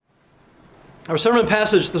Our sermon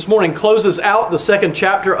passage this morning closes out the second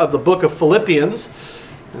chapter of the book of Philippians.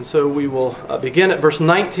 And so we will begin at verse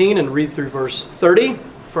 19 and read through verse 30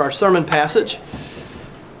 for our sermon passage.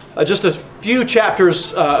 Just a few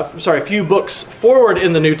books forward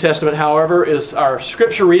in the New Testament, however, is our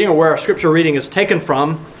scripture reading, or where our scripture reading is taken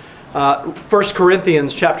from. 1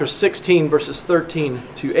 Corinthians chapter 16, verses 13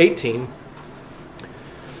 to 18.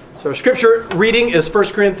 So our scripture reading is 1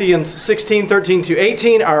 Corinthians 16, 13 to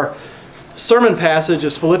 18. Our sermon passage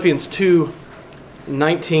is Philippians 2,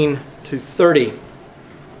 19 to 30.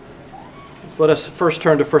 So let us first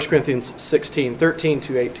turn to 1 Corinthians 16, 13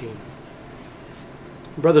 to 18.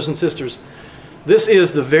 Brothers and sisters, this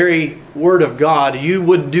is the very word of God. You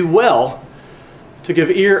would do well to give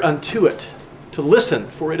ear unto it, to listen,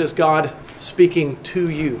 for it is God speaking to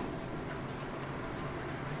you.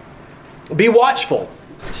 Be watchful,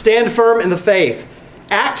 stand firm in the faith,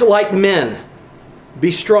 act like men,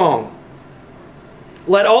 be strong.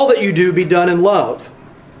 Let all that you do be done in love.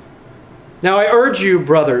 Now I urge you,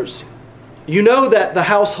 brothers, you know that the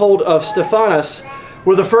household of Stephanas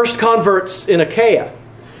were the first converts in Achaia,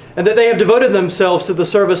 and that they have devoted themselves to the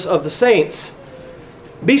service of the saints.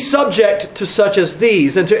 Be subject to such as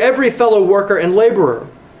these, and to every fellow worker and laborer.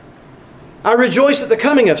 I rejoice at the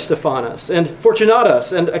coming of Stephanas, and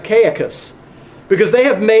Fortunatus, and Achaicus, because they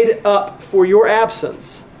have made up for your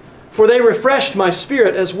absence, for they refreshed my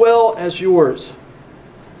spirit as well as yours.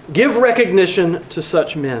 Give recognition to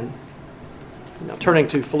such men. Now turning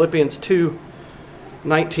to Philippians 2,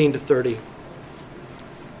 19 to 30.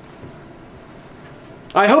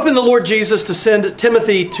 I hope in the Lord Jesus to send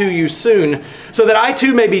Timothy to you soon, so that I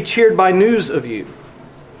too may be cheered by news of you.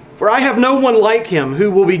 For I have no one like him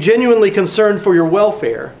who will be genuinely concerned for your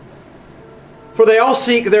welfare. For they all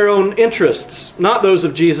seek their own interests, not those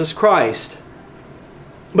of Jesus Christ.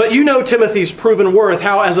 But you know Timothy's proven worth,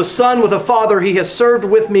 how as a son with a father he has served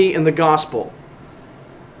with me in the gospel.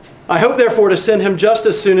 I hope therefore to send him just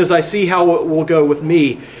as soon as I see how it will go with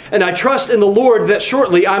me. And I trust in the Lord that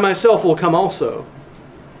shortly I myself will come also.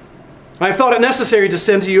 I have thought it necessary to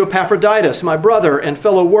send to you Epaphroditus, my brother and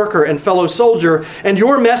fellow worker and fellow soldier, and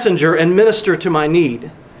your messenger and minister to my need.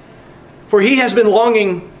 For he has been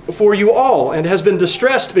longing for you all, and has been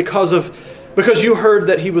distressed because you heard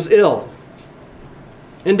that he was ill.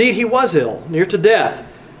 Indeed, he was ill, near to death.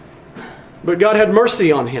 But God had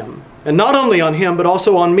mercy on him, and not only on him, but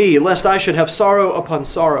also on me, lest I should have sorrow upon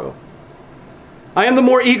sorrow. I am the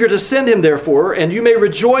more eager to send him, therefore, and you may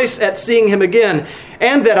rejoice at seeing him again,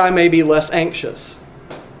 and that I may be less anxious.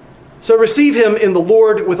 So receive him in the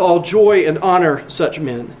Lord with all joy and honor such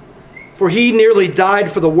men. For he nearly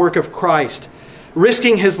died for the work of Christ,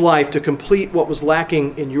 risking his life to complete what was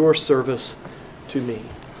lacking in your service to me.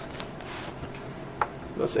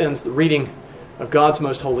 Thus ends the reading of God's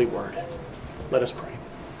most holy word. Let us pray.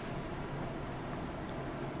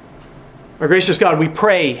 Our gracious God, we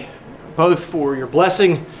pray both for your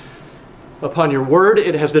blessing upon your word.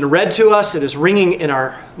 It has been read to us. It is ringing in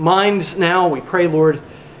our minds now. We pray, Lord,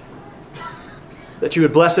 that you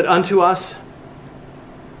would bless it unto us.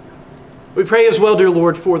 We pray as well, dear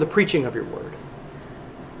Lord, for the preaching of your word.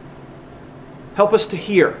 Help us to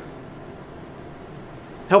hear.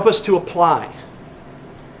 Help us to apply.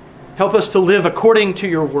 Help us to live according to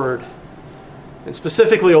your word. And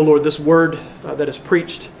specifically, O Lord, this word that is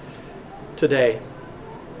preached today.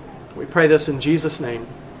 We pray this in Jesus' name.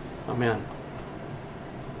 Amen.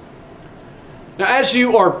 Now, as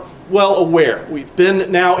you are well aware, we've been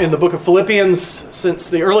now in the book of Philippians since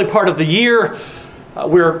the early part of the year.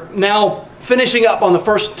 We're now finishing up on the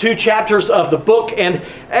first two chapters of the book. And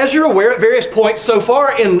as you're aware, at various points so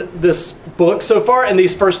far in this book, so far in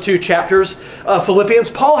these first two chapters of Philippians,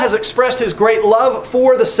 Paul has expressed his great love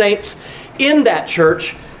for the saints in that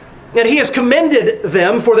church. And he has commended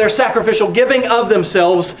them for their sacrificial giving of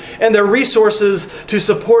themselves and their resources to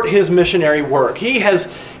support his missionary work. He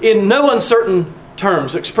has, in no uncertain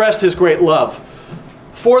terms, expressed his great love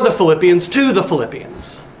for the Philippians to the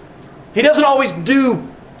Philippians. He doesn't always do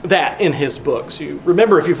that in his books. You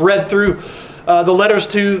remember, if you've read through the letters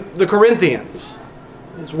to the Corinthians,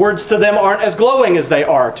 his words to them aren't as glowing as they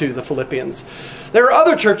are to the Philippians. There are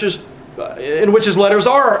other churches in which his letters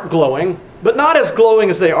are glowing, but not as glowing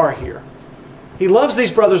as they are here. He loves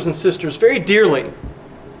these brothers and sisters very dearly.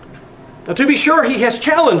 Now, to be sure, he has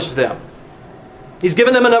challenged them. He's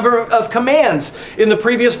given them a number of commands in the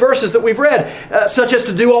previous verses that we've read, such as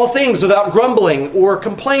to do all things without grumbling or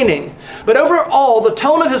complaining. But overall, the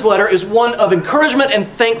tone of his letter is one of encouragement and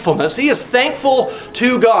thankfulness. He is thankful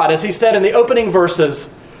to God, as he said in the opening verses.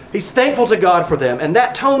 He's thankful to God for them, and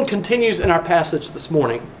that tone continues in our passage this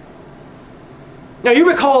morning. Now, you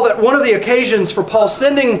recall that one of the occasions for Paul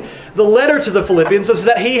sending the letter to the Philippians is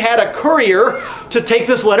that he had a courier to take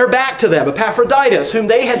this letter back to them, Epaphroditus, whom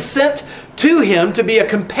they had sent to him to be a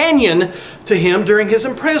companion to him during his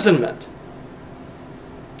imprisonment.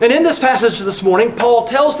 And in this passage this morning, Paul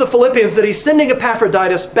tells the Philippians that he's sending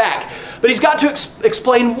Epaphroditus back, but he's got to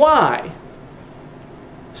explain why.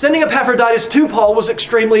 Sending Epaphroditus to Paul was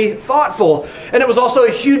extremely thoughtful, and it was also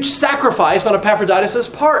a huge sacrifice on Epaphroditus'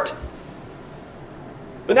 part.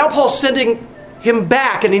 But now Paul's sending him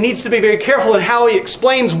back, and he needs to be very careful in how he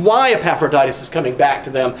explains why Epaphroditus is coming back to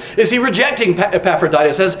them. Is he rejecting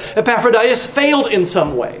Epaphroditus? Has Epaphroditus failed in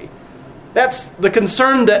some way? That's the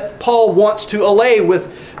concern that Paul wants to allay with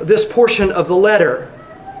this portion of the letter.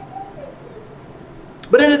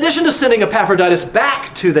 But in addition to sending Epaphroditus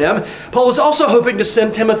back to them, Paul was also hoping to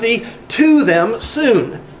send Timothy to them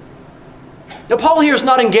soon. Now, Paul here is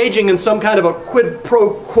not engaging in some kind of a quid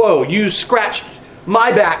pro quo. You scratched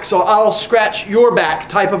my back, so I'll scratch your back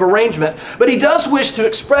type of arrangement. But he does wish to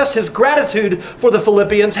express his gratitude for the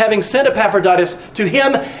Philippians having sent Epaphroditus to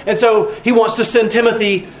him, and so he wants to send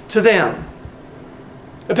Timothy to them.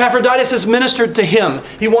 Epaphroditus has ministered to him.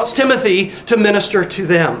 He wants Timothy to minister to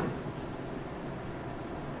them.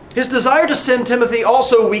 His desire to send Timothy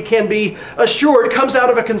also, we can be assured, comes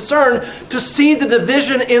out of a concern to see the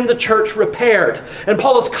division in the church repaired. And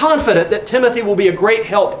Paul is confident that Timothy will be a great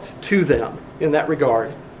help to them in that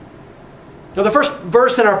regard. Now, the first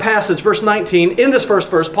verse in our passage, verse 19, in this first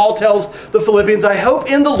verse, Paul tells the Philippians, I hope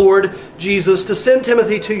in the Lord Jesus to send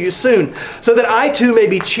Timothy to you soon, so that I too may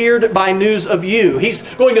be cheered by news of you. He's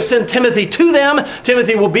going to send Timothy to them.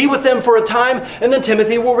 Timothy will be with them for a time, and then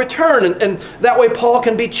Timothy will return. And that way Paul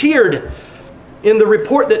can be cheered in the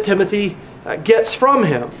report that Timothy gets from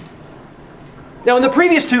him. Now, in the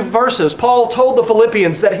previous two verses, Paul told the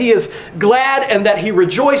Philippians that he is glad and that he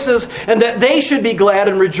rejoices and that they should be glad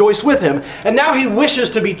and rejoice with him. And now he wishes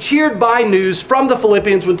to be cheered by news from the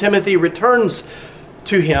Philippians when Timothy returns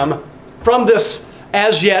to him from this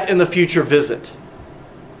as yet in the future visit.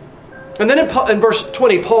 And then in verse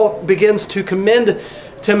 20, Paul begins to commend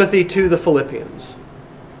Timothy to the Philippians.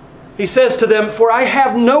 He says to them, for I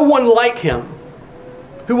have no one like him,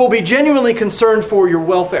 who will be genuinely concerned for your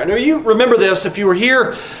welfare. Now, you remember this if you were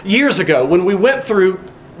here years ago when we went through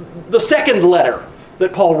the second letter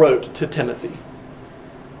that Paul wrote to Timothy.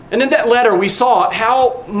 And in that letter, we saw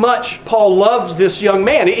how much Paul loved this young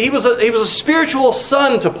man. He was a spiritual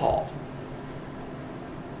son to Paul.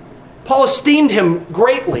 Paul esteemed him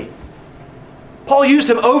greatly. Paul used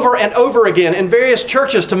him over and over again in various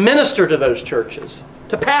churches to minister to those churches,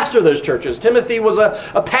 to pastor those churches. Timothy was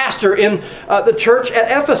a pastor in the church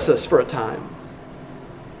at Ephesus for a time.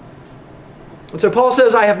 And so Paul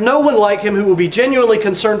says, I have no one like him who will be genuinely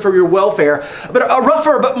concerned for your welfare. But a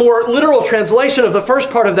rougher but more literal translation of the first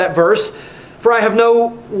part of that verse, for I have no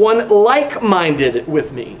one like-minded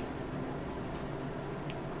with me.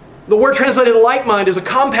 The word translated like-mind is a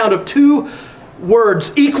compound of two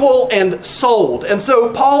words, equal and souled. And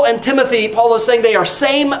so Paul and Timothy, Paul is saying they are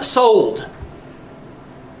same-souled.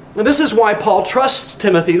 And this is why Paul trusts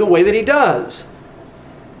Timothy the way that he does.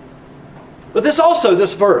 But this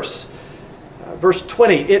verse, verse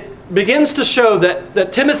 20, it begins to show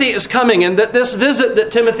that Timothy is coming and that this visit that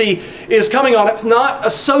Timothy is coming on, it's not a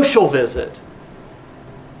social visit.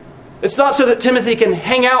 It's not so that Timothy can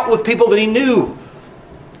hang out with people that he knew,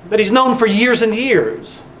 that he's known for years and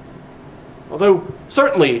years. Although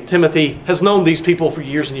certainly Timothy has known these people for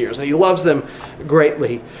years and years, and he loves them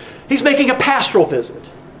greatly. He's making a pastoral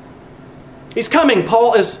visit. He's coming,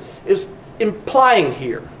 Paul is implying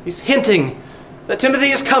here. He's hinting that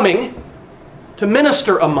Timothy is coming to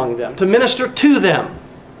minister among them, to minister to them,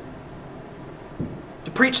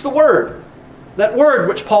 to preach the word. That word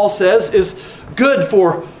which Paul says is good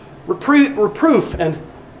for reproof and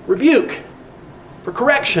rebuke, for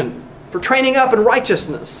correction, for training up in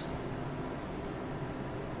righteousness.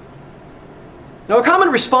 Now, a common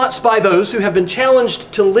response by those who have been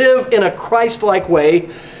challenged to live in a Christ-like way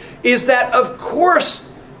is that, of course,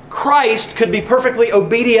 Christ could be perfectly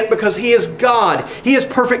obedient because he is God. He is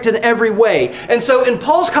perfect in every way. And so in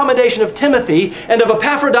Paul's commendation of Timothy and of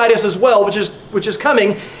Epaphroditus as well, which is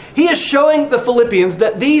coming, he is showing the Philippians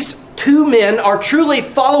that these two men are truly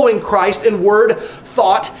following Christ in word,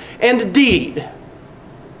 thought, and deed.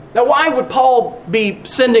 Now, why would Paul be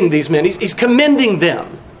sending these men? He's commending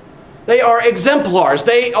them. They are exemplars.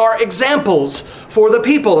 They are examples for the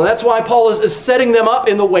people. And that's why Paul is setting them up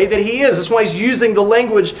in the way that he is. That's why he's using the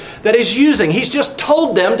language that he's using. He's just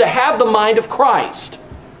told them to have the mind of Christ.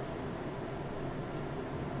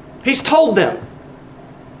 He's told them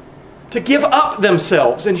to give up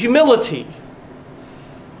themselves in humility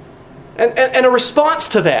And a response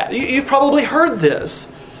to that, you've probably heard this.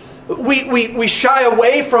 We shy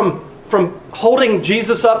away from holding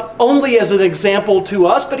Jesus up only as an example to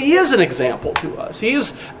us, but he is an example to us. He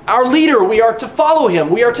is our leader. We are to follow him.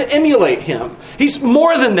 We are to emulate him. He's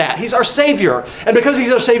more than that. He's our Savior. And because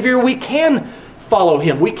he's our Savior, we can follow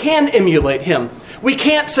him. We can emulate him. We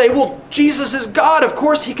can't say, well, Jesus is God. Of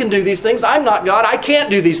course he can do these things. I'm not God. I can't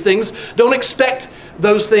do these things. Don't expect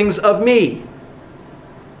those things of me.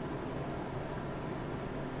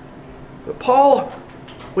 But Paul,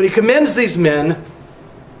 when he commends these men,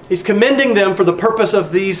 he's commending them for the purpose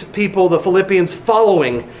of these people, the Philippians,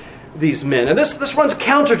 following these men. And this runs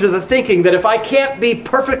counter to the thinking that if I can't be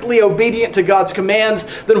perfectly obedient to God's commands,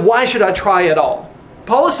 then why should I try at all?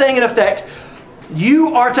 Paul is saying, in effect,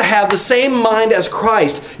 you are to have the same mind as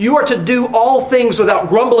Christ. You are to do all things without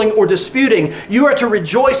grumbling or disputing. You are to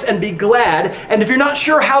rejoice and be glad. And if you're not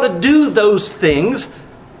sure how to do those things,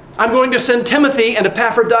 I'm going to send Timothy and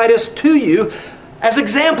Epaphroditus to you as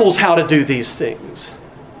examples how to do these things.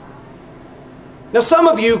 Now, some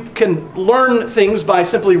of you can learn things by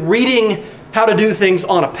simply reading how to do things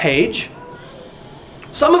on a page.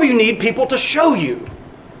 Some of you need people to show you.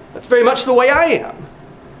 That's very much the way I am.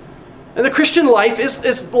 And the Christian life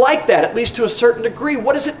is like that, at least to a certain degree.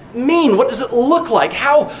 What does it mean? What does it look like?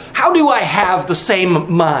 How do I have the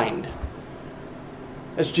same mind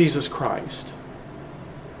as Jesus Christ?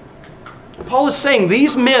 Paul is saying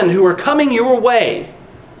these men who are coming your way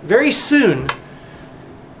very soon,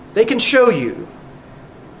 they can show you.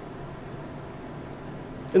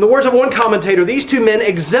 In the words of one commentator, these two men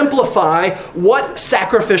exemplify what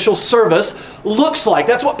sacrificial service looks like.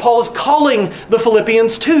 That's what Paul is calling the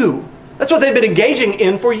Philippians to. That's what they've been engaging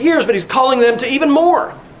in for years, but he's calling them to even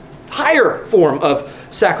more, higher form of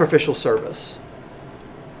sacrificial service.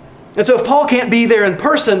 And so if Paul can't be there in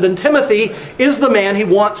person, then Timothy is the man he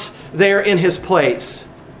wants there in his place.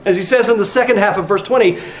 As he says in the second half of verse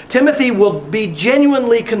 20, Timothy will be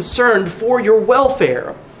genuinely concerned for your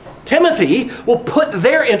welfare. Timothy will put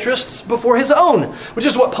their interests before his own, which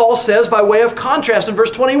is what Paul says by way of contrast in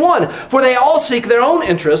verse 21. For they all seek their own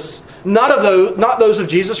interests, not those of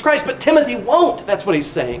Jesus Christ. But Timothy won't. That's what he's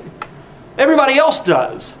saying. Everybody else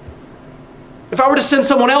does. If I were to send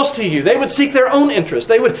someone else to you, they would seek their own interest.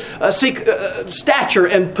 They would seek stature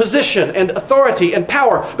and position and authority and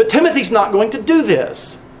power. But Timothy's not going to do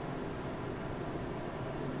this.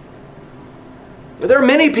 There are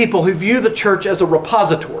many people who view the church as a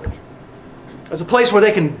repository, as a place where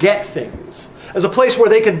they can get things, as a place where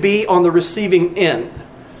they can be on the receiving end.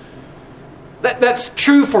 That's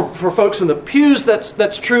true for folks in the pews.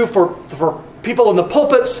 That's true for people in the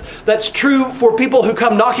pulpits. That's true for people who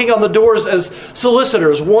come knocking on the doors as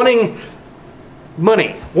solicitors, wanting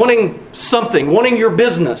money, wanting something, wanting your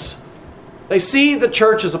business. They see the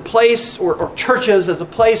church as a place, or churches as a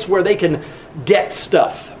place where they can get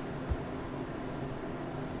stuff.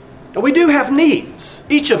 And we do have needs.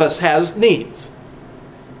 Each of us has needs.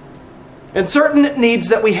 And certain needs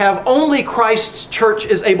that we have, only Christ's church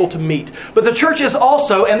is able to meet. But the church is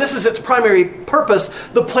also, and this is its primary purpose,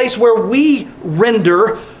 the place where we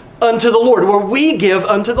render unto the Lord, where we give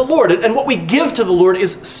unto the Lord. And what we give to the Lord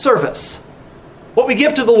is service. What we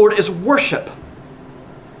give to the Lord is worship.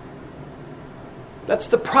 That's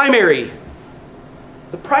the primary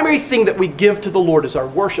thing that we give to the Lord is our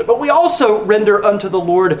worship. But we also render unto the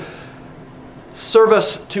Lord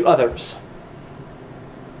service to others.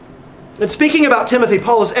 And speaking about Timothy,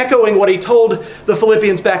 Paul is echoing what he told the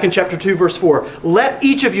Philippians back in chapter 2, verse 4. Let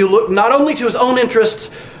each of you look not only to his own interests,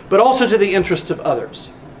 but also to the interests of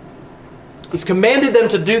others. He's commanded them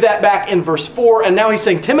to do that back in verse 4, and now he's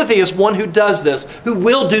saying Timothy is one who does this, who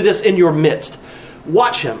will do this in your midst.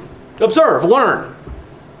 Watch him. Observe. Learn.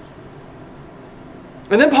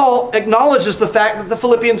 And then Paul acknowledges the fact that the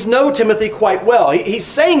Philippians know Timothy quite well. He's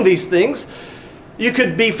saying these things. You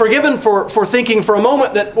could be forgiven for thinking for a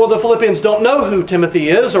moment that, well, the Philippians don't know who Timothy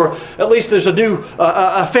is, or at least there's a new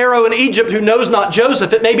a Pharaoh in Egypt who knows not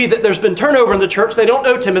Joseph. It may be that there's been turnover in the church. They don't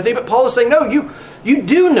know Timothy, but Paul is saying, no, you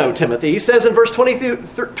do know Timothy. He says in verse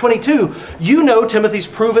 22, you know Timothy's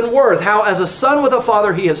proven worth, how as a son with a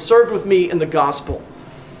father he has served with me in the gospel.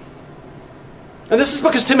 And this is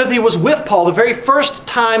because Timothy was with Paul the very first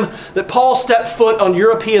time that Paul stepped foot on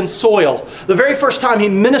European soil. The very first time he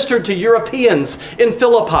ministered to Europeans in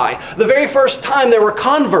Philippi. The very first time there were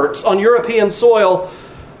converts on European soil.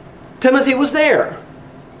 Timothy was there.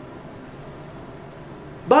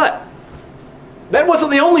 But That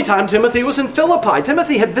wasn't the only time Timothy was in Philippi.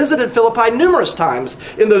 Timothy had visited Philippi numerous times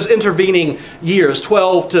in those intervening years,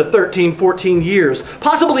 12 to 13, 14 years.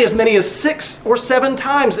 Possibly as many as 6 or 7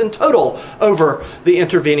 times in total over the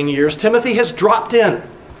intervening years. Timothy has dropped in.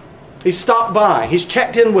 He's stopped by. He's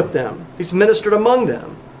checked in with them. He's ministered among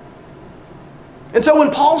them. And so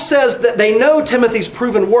when Paul says that they know Timothy's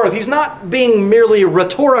proven worth, he's not being merely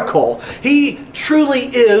rhetorical. He truly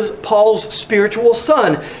is Paul's spiritual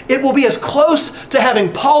son. It will be as close to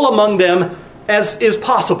having Paul among them as is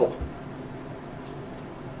possible.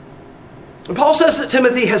 And Paul says that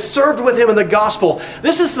Timothy has served with him in the gospel.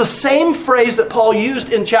 This is the same phrase that Paul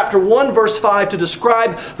used in chapter 1, verse 5 to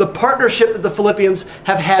describe the partnership that the Philippians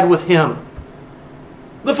have had with him.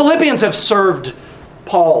 The Philippians have served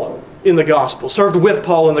Paul in the gospel, served with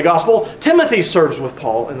Paul in the gospel. Timothy serves with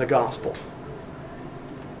Paul in the gospel.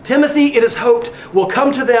 Timothy, it is hoped, will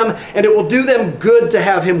come to them, and it will do them good to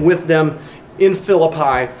have him with them in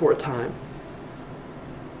Philippi for a time.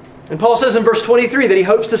 And Paul says in verse 23 that he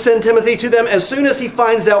hopes to send Timothy to them as soon as he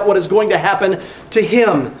finds out what is going to happen to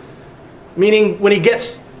him, meaning when he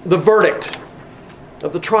gets the verdict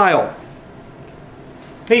of the trial.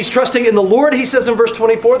 He's trusting in the Lord, he says in verse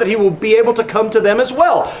 24, that he will be able to come to them as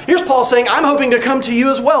well. Here's Paul saying, I'm hoping to come to you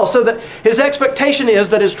as well, so that his expectation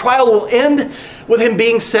is that his trial will end with him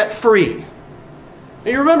being set free. And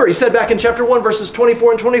you remember, he said back in chapter 1, verses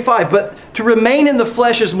 24 and 25, but to remain in the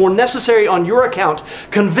flesh is more necessary on your account.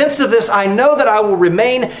 Convinced of this, I know that I will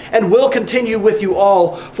remain and will continue with you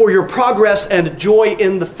all for your progress and joy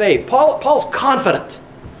in the faith. Paul's confident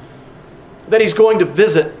that he's going to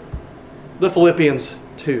visit the Philippians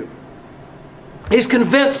too. He's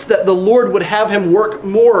convinced that the Lord would have him work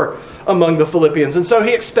more among the Philippians, and so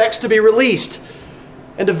he expects to be released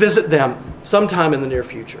and to visit them sometime in the near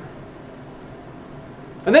future.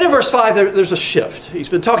 And then in verse 5, there's a shift. He's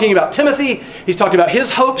been talking about Timothy. He's talked about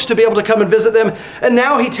his hopes to be able to come and visit them. And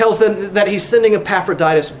now he tells them that he's sending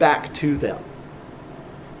Epaphroditus back to them.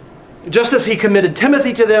 Just as he committed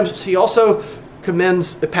Timothy to them, he also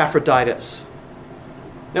commends Epaphroditus.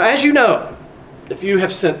 Now, as you know, if you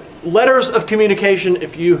have sent letters of communication,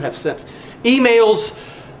 if you have sent emails,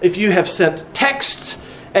 if you have sent texts,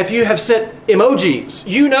 if you have sent emojis,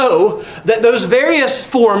 you know that those various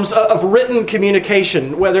forms of written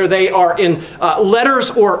communication, whether they are in letters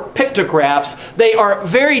or pictographs, they are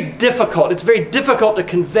very difficult. It's very difficult to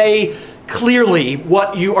convey clearly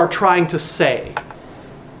what you are trying to say.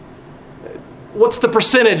 What's the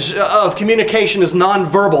percentage of communication is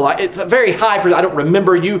nonverbal? It's a very high, I don't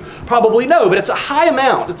remember, you probably know, but it's a high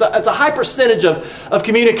amount. It's a high percentage of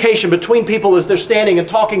communication between people as they're standing and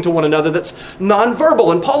talking to one another that's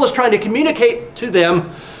nonverbal. And Paul is trying to communicate to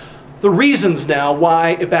them the reasons now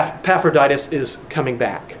why Epaphroditus is coming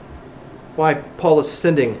back, why Paul is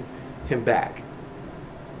sending him back.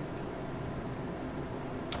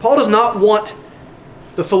 Paul does not want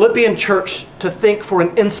the Philippian church to think for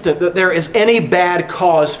an instant that there is any bad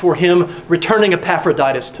cause for him returning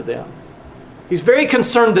Epaphroditus to them. He's very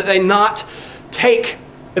concerned that they not take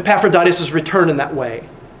Epaphroditus' return in that way.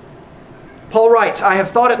 Paul writes, I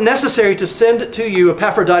have thought it necessary to send to you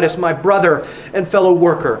Epaphroditus, my brother and fellow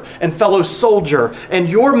worker and fellow soldier, and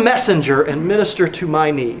your messenger and minister to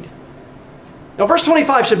my need. Now, verse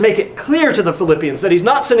 25 should make it clear to the Philippians that he's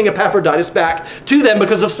not sending Epaphroditus back to them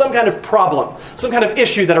because of some kind of problem, some kind of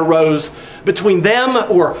issue that arose between them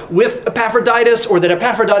or with Epaphroditus, or that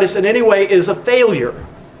Epaphroditus in any way is a failure.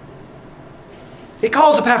 He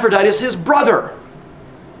calls Epaphroditus his brother.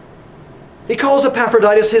 He calls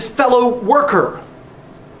Epaphroditus his fellow worker.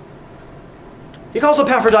 He calls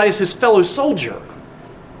Epaphroditus his fellow soldier.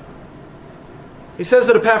 He says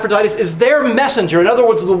that Epaphroditus is their messenger, in other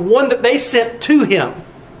words, the one that they sent to him,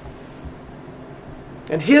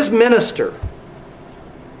 and his minister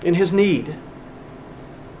in his need.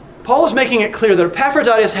 Paul is making it clear that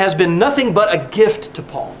Epaphroditus has been nothing but a gift to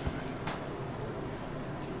Paul.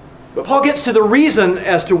 But Paul gets to the reason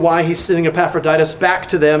as to why he's sending Epaphroditus back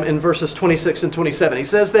to them in verses 26 and 27. He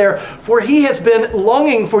says there, for he has been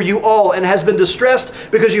longing for you all and has been distressed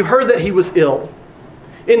because you heard that he was ill.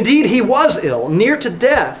 Indeed, he was ill, near to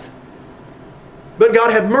death. But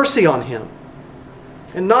God had mercy on him.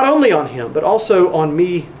 And not only on him, but also on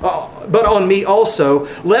me, also,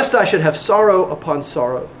 lest I should have sorrow upon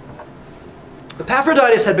sorrow.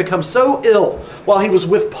 Epaphroditus had become so ill while he was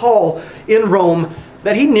with Paul in Rome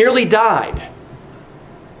that he nearly died.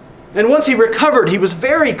 And once he recovered, he was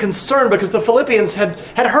very concerned because the Philippians had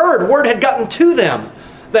heard, word had gotten to them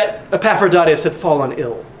that Epaphroditus had fallen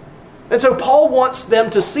ill. And so Paul wants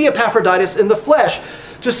them to see Epaphroditus in the flesh,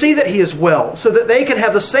 to see that he is well, so that they can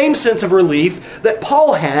have the same sense of relief that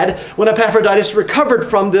Paul had when Epaphroditus recovered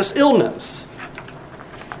from this illness.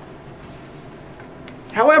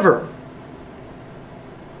 However,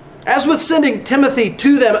 as with sending Timothy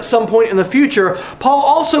to them at some point in the future, Paul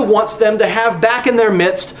also wants them to have back in their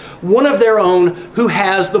midst one of their own who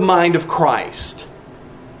has the mind of Christ.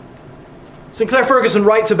 Sinclair Ferguson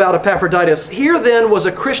writes about Epaphroditus, "Here then was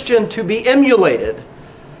a Christian to be emulated.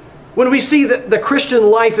 When we see that the Christian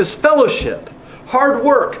life is fellowship, hard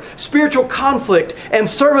work, spiritual conflict, and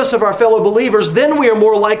service of our fellow believers, then we are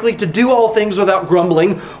more likely to do all things without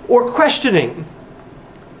grumbling or questioning."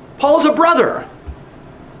 Paul is a brother.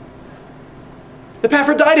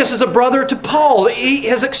 Epaphroditus is a brother to Paul. He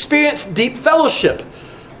has experienced deep fellowship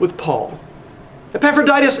with Paul.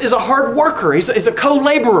 Epaphroditus is a hard worker. He's a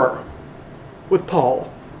co-laborer with Paul.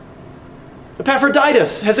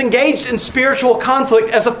 Epaphroditus has engaged in spiritual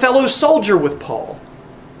conflict as a fellow soldier with Paul.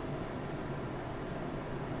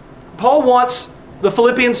 Paul wants the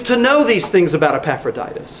Philippians to know these things about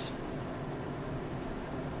Epaphroditus.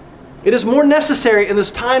 It is more necessary in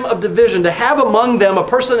this time of division to have among them a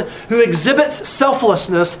person who exhibits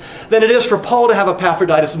selflessness than it is for Paul to have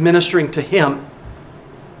Epaphroditus ministering to him.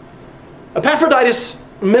 Epaphroditus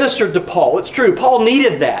ministered to Paul. It's true, Paul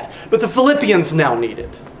needed that, but the Philippians now need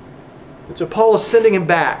it. And so Paul is sending him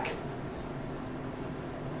back.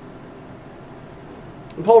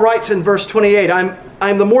 And Paul writes in verse 28, I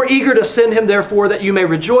am the more eager to send him, therefore, that you may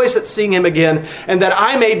rejoice at seeing him again, and that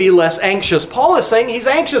I may be less anxious. Paul is saying he's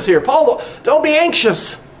anxious here. Paul, don't be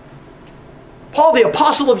anxious. Paul, the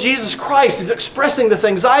apostle of Jesus Christ, is expressing this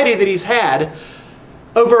anxiety that he's had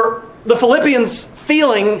over the Philippians'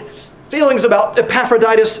 feelings about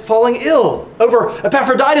Epaphroditus falling ill, over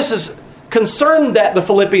Epaphroditus' concern that the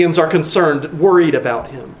Philippians are concerned, worried about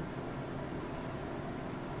him.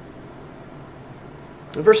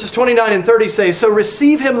 And verses 29 and 30 say, "So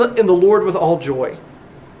receive him in the Lord with all joy,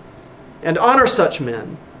 and honor such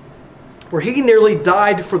men, for he nearly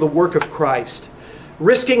died for the work of Christ,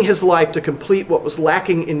 risking his life to complete what was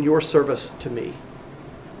lacking in your service to me."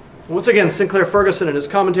 Once again, Sinclair Ferguson in his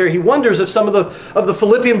commentary, he wonders if some of the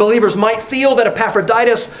Philippian believers might feel that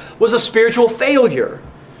Epaphroditus was a spiritual failure,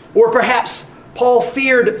 or perhaps Paul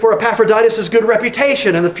feared for Epaphroditus' good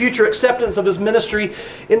reputation and the future acceptance of his ministry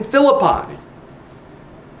in Philippi.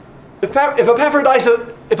 If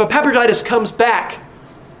Epaphroditus comes back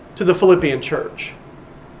to the Philippian church,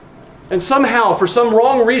 and somehow, for some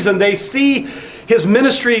wrong reason, they see his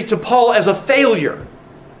ministry to Paul as a failure,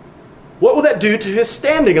 what will that do to his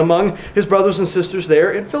standing among his brothers and sisters there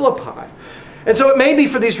in Philippi? And so it may be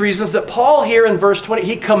for these reasons that Paul here in verse 20,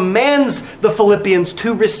 he commands the Philippians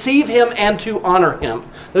to receive him and to honor him.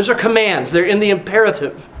 Those are commands. They're in the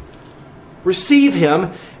imperative. Receive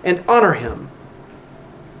him and honor him.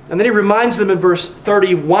 And then he reminds them in verse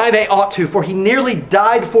 30 why they ought to, for he nearly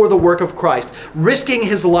died for the work of Christ, risking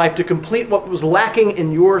his life to complete what was lacking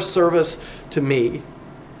in your service to me.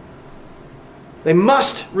 They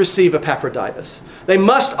must receive Epaphroditus. They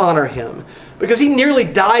must honor him, because he nearly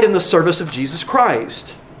died in the service of Jesus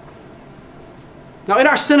Christ. Now, in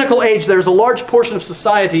our cynical age, there's a large portion of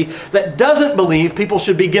society that doesn't believe people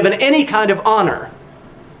should be given any kind of honor.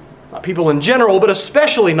 Not people in general, but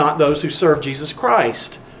especially not those who serve Jesus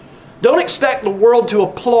Christ. Don't expect the world to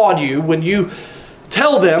applaud you when you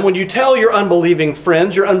tell your unbelieving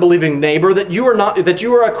friends, your unbelieving neighbor, that you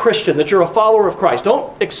are a Christian, that you're a follower of Christ.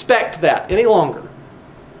 Don't expect that any longer.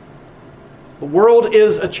 The world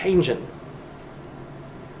is a-changing.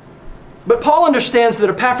 But Paul understands that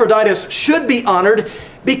Epaphroditus should be honored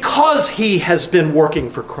because he has been working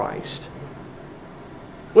for Christ.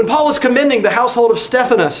 When Paul is commending the household of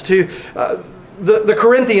Stephanas to the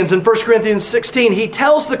Corinthians in 1 Corinthians 16, he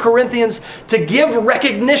tells the Corinthians to give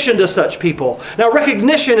recognition to such people. Now,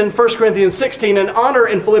 recognition in 1 Corinthians 16 and honor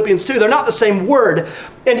in Philippians 2, they're not the same word,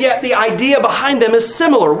 and yet the idea behind them is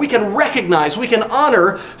similar. We can recognize, we can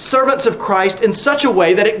honor servants of Christ in such a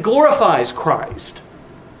way that it glorifies Christ.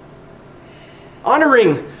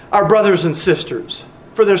 Honoring our brothers and sisters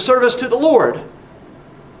for their service to the Lord.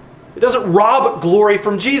 It doesn't rob glory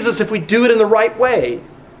from Jesus if we do it in the right way.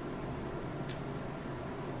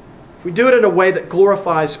 If we do it in a way that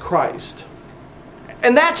glorifies Christ.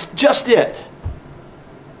 And that's just it.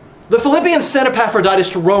 The Philippians sent Epaphroditus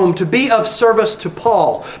to Rome to be of service to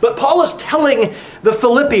Paul. But Paul is telling the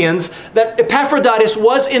Philippians that Epaphroditus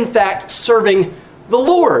was in fact serving the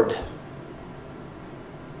Lord.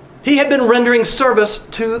 He had been rendering service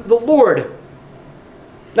to the Lord.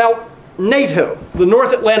 Now, NATO, the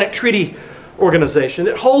North Atlantic Treaty organization,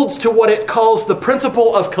 it holds to what it calls the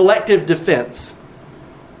principle of collective defense,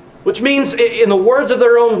 which means, in the words of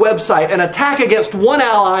their own website, an attack against one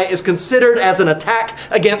ally is considered as an attack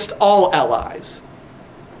against all allies.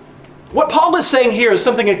 What Paul is saying here is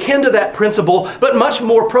something akin to that principle, but much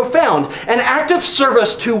more profound. An act of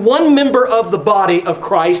service to one member of the body of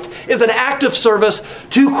Christ is an act of service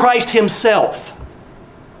to Christ himself.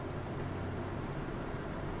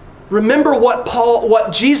 Remember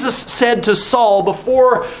what Jesus said to Saul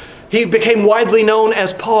before he became widely known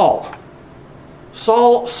as Paul.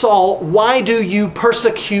 Saul, Saul, why do you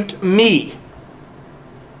persecute me?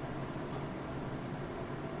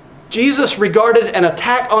 Jesus regarded an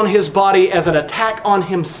attack on his body as an attack on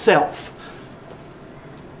himself.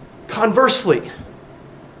 Conversely,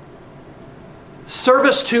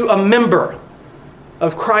 service to a member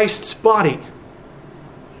of Christ's body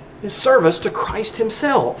is service to Christ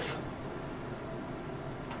himself.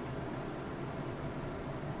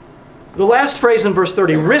 The last phrase in verse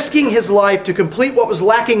 30, risking his life to complete what was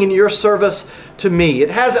lacking in your service to me.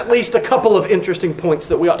 It has at least a couple of interesting points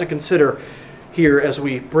that we ought to consider here as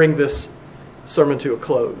we bring this sermon to a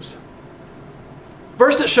close.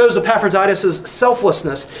 First, it shows Epaphroditus'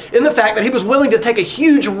 selflessness in the fact that he was willing to take a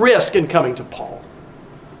huge risk in coming to Paul.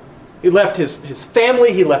 He left his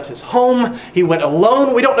family, he left his home, he went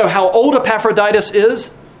alone. We don't know how old Epaphroditus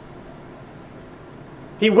is.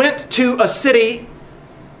 He went to a city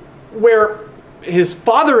where his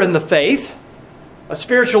father in the faith, a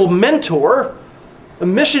spiritual mentor, a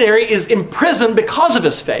missionary, is imprisoned because of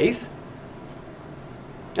his faith.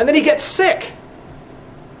 And then he gets sick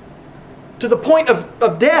to the point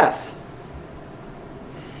of death.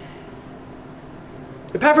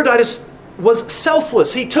 Epaphroditus was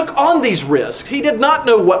selfless. He took on these risks. He did not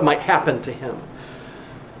know what might happen to him.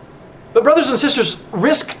 But brothers and sisters,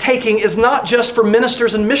 risk-taking is not just for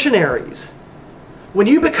ministers and missionaries. When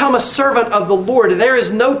you become a servant of the Lord, there is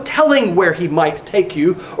no telling where he might take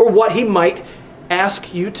you or what he might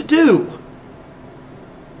ask you to do.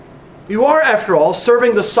 You are, after all,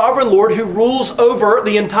 serving the sovereign Lord who rules over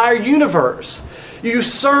the entire universe. You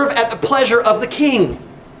serve at the pleasure of the King.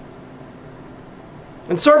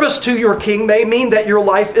 And service to your King may mean that your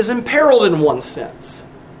life is imperiled in one sense.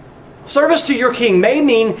 Service to your King may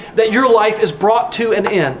mean that your life is brought to an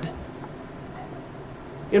end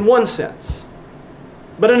in one sense.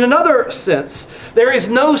 But in another sense, there is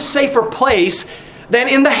no safer place than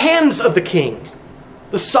in the hands of the King,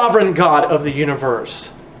 the sovereign God of the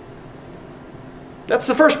universe. That's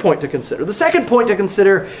the first point to consider. The second point to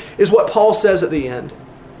consider is what Paul says at the end.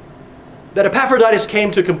 That Epaphroditus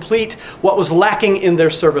came to complete what was lacking in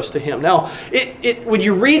their service to him. Now, when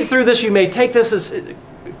you read through this, you may take this as,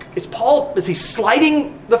 is he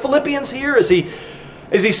slighting the Philippians here? Is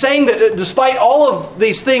he saying that despite all of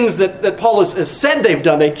these things that Paul has said they've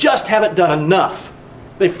done, they just haven't done enough?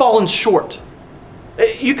 They've fallen short.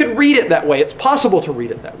 You could read it that way. It's possible to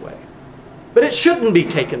read it that way. But it shouldn't be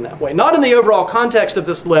taken that way. Not in the overall context of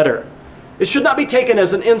this letter. It should not be taken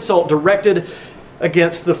as an insult directed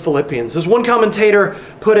against the Philippians. As one commentator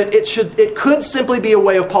put it, it could simply be a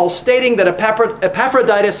way of Paul stating that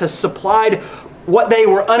Epaphroditus has supplied what they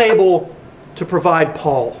were unable to provide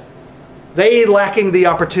Paul. They lacking the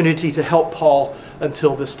opportunity to help Paul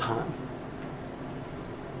until this time.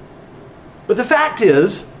 But the fact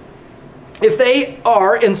is, if they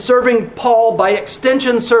are, in serving Paul, by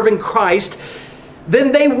extension serving Christ,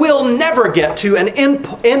 then they will never get to an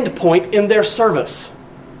end point in their service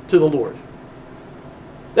to the Lord.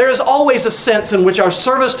 There is always a sense in which our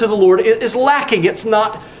service to the Lord is lacking. It's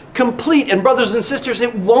not complete. And brothers and sisters,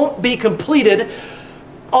 it won't be completed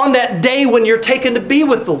on that day when you're taken to be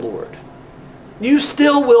with the Lord. You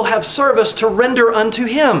still will have service to render unto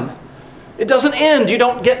Him. It doesn't end. You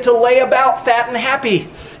don't get to lay about fat and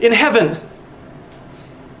happy in heaven.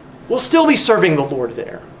 We'll still be serving the Lord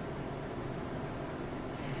there.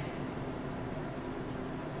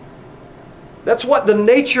 That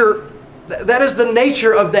is the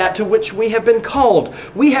nature of that to which we have been called.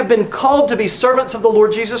 We have been called to be servants of the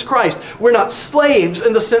Lord Jesus Christ. We're not slaves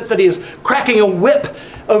in the sense that He is cracking a whip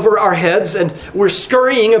over our heads and we're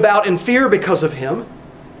scurrying about in fear because of Him.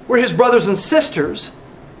 We're His brothers and sisters,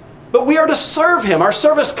 but we are to serve Him. Our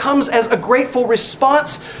service comes as a grateful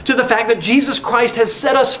response to the fact that Jesus Christ has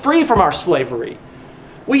set us free from our slavery.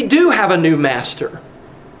 We do have a new master.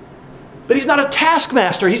 But He's not a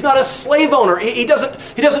taskmaster. He's not a slave owner. He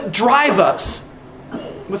doesn't drive us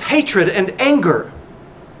with hatred and anger.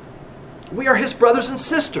 We are His brothers and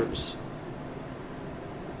sisters.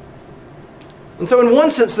 And so in one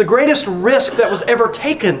sense, the greatest risk that was ever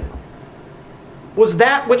taken was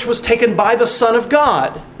that which was taken by the Son of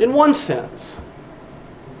God, in one sense.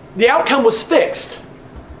 The outcome was fixed.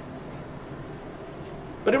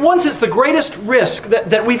 But in one sense, the greatest risk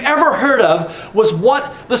that we've ever heard of was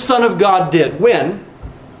what the Son of God did when,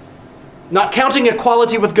 not counting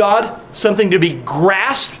equality with God something to be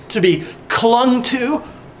grasped, to be clung to,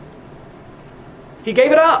 he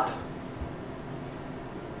gave it up.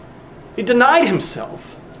 He denied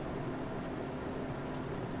himself.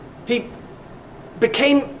 He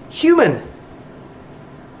became human.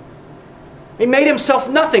 He made himself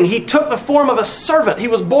nothing. He took the form of a servant. He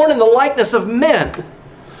was born in the likeness of men.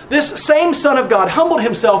 This same Son of God humbled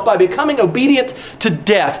himself by becoming obedient to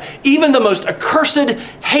death, even the most accursed,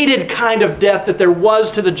 hated kind of death that there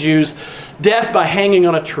was to the Jews, death by hanging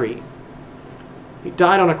on a tree. He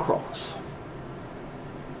died on a cross.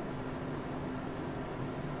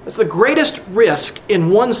 It's the greatest risk in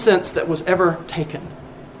one sense that was ever taken.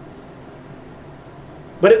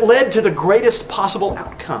 But it led to the greatest possible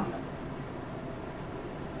outcome.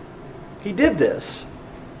 He did this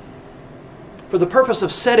for the purpose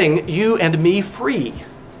of setting you and me free.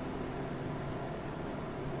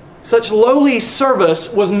 Such lowly service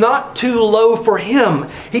was not too low for him.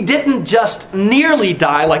 He didn't just nearly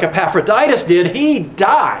die like Epaphroditus did. He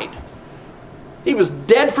died. He was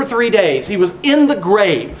dead for 3 days. He was in the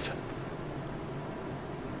grave.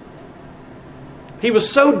 He was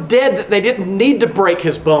so dead that they didn't need to break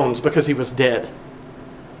his bones because he was dead.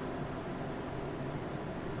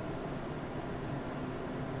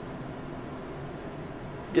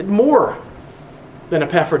 Did more than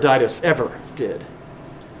Epaphroditus ever did.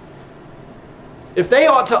 If they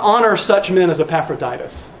ought to honor such men as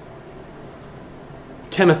Epaphroditus,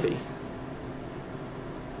 Timothy,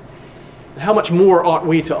 how much more ought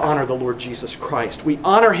we to honor the Lord Jesus Christ? We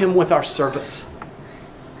honor him with our service.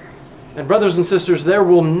 And brothers and sisters, there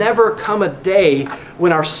will never come a day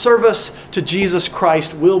when our service to Jesus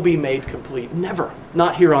Christ will be made complete. Never.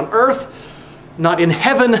 Not here on earth, not in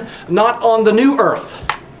heaven, not on the new earth.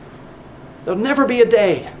 There'll never be a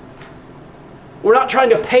day. We're not trying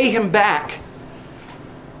to pay him back,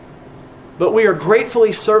 but we are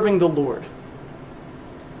gratefully serving the Lord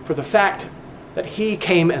for the fact that he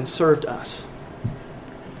came and served us.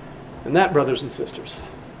 And that, brothers and sisters,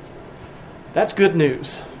 that's good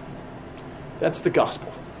news. That's the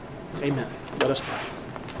gospel. Amen. Let us pray.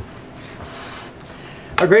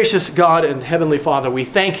 Our gracious God and Heavenly Father, we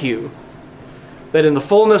thank you that in the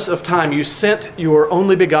fullness of time you sent your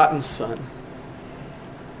only begotten Son.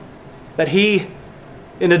 That he,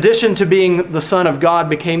 in addition to being the Son of God,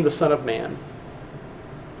 became the Son of Man.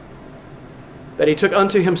 That he took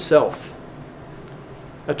unto himself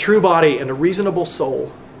a true body and a reasonable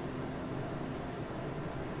soul.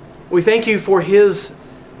 We thank you for his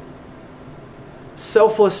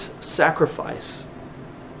selfless sacrifice,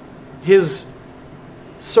 his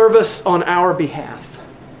service on our behalf.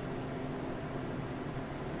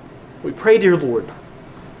 We pray, dear Lord,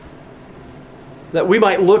 that we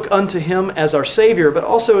might look unto him as our Savior, but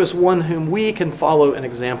also as one whom we can follow an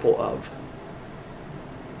example of.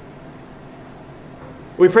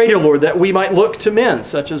 We pray, dear Lord, that we might look to men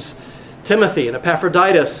such as Timothy and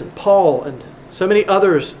Epaphroditus and Paul and so many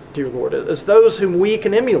others, dear Lord, as those whom we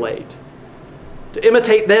can emulate, to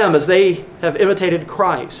imitate them as they have imitated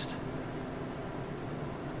Christ.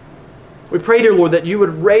 We pray, dear Lord, that you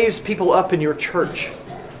would raise people up in your church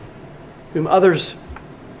whom others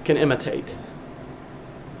can imitate,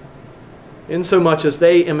 insomuch as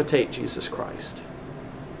they imitate Jesus Christ.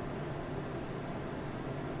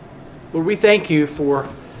 Lord, we thank you for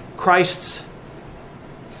Christ's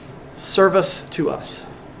service to us.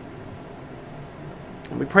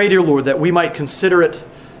 And we pray, dear Lord, that we might consider it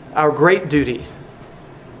our great duty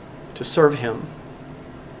to serve him.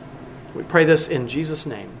 We pray this in Jesus'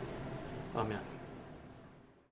 name. Amen.